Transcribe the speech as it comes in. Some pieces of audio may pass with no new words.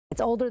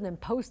It's older than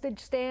postage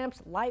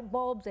stamps, light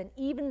bulbs, and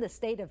even the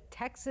state of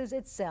Texas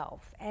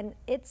itself. And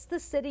it's the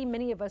city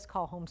many of us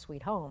call home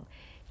sweet home.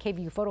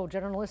 KVUE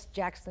photojournalist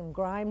Jackson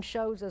Grimes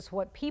shows us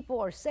what people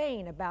are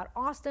saying about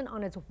Austin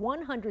on its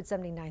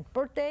 179th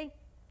birthday.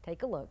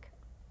 Take a look.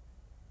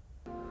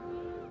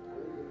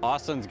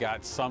 Austin's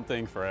got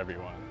something for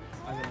everyone.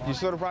 You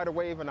sort of ride a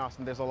wave in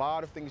Austin. There's a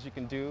lot of things you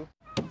can do.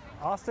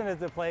 Austin is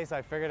the place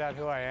I figured out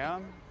who I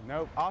am.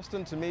 Nope.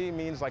 Austin to me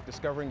means like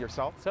discovering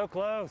yourself. So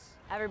close.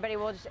 Everybody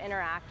will just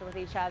interact with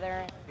each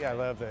other. Yeah, I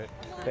love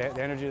the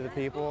energy of the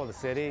people, the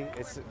city.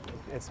 It's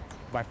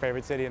my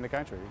favorite city in the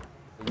country.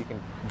 You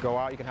can go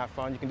out, you can have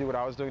fun. You can do what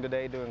I was doing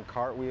today, doing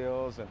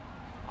cartwheels and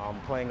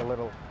playing a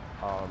little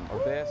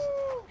of this.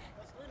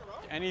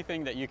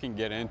 Anything that you can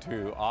get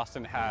into,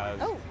 Austin has.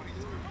 Oh,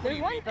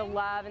 there's one. The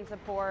love and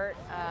support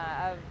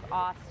of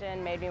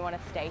Austin made me want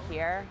to stay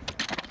here.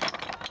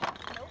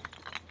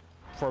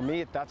 For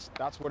me,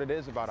 that's what it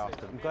is about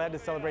Austin. I'm glad to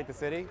celebrate the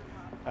city.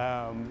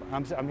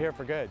 I'm here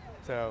for good,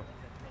 so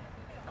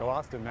go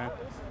Austin, man.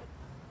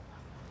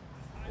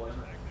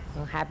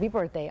 Well, happy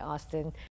birthday, Austin.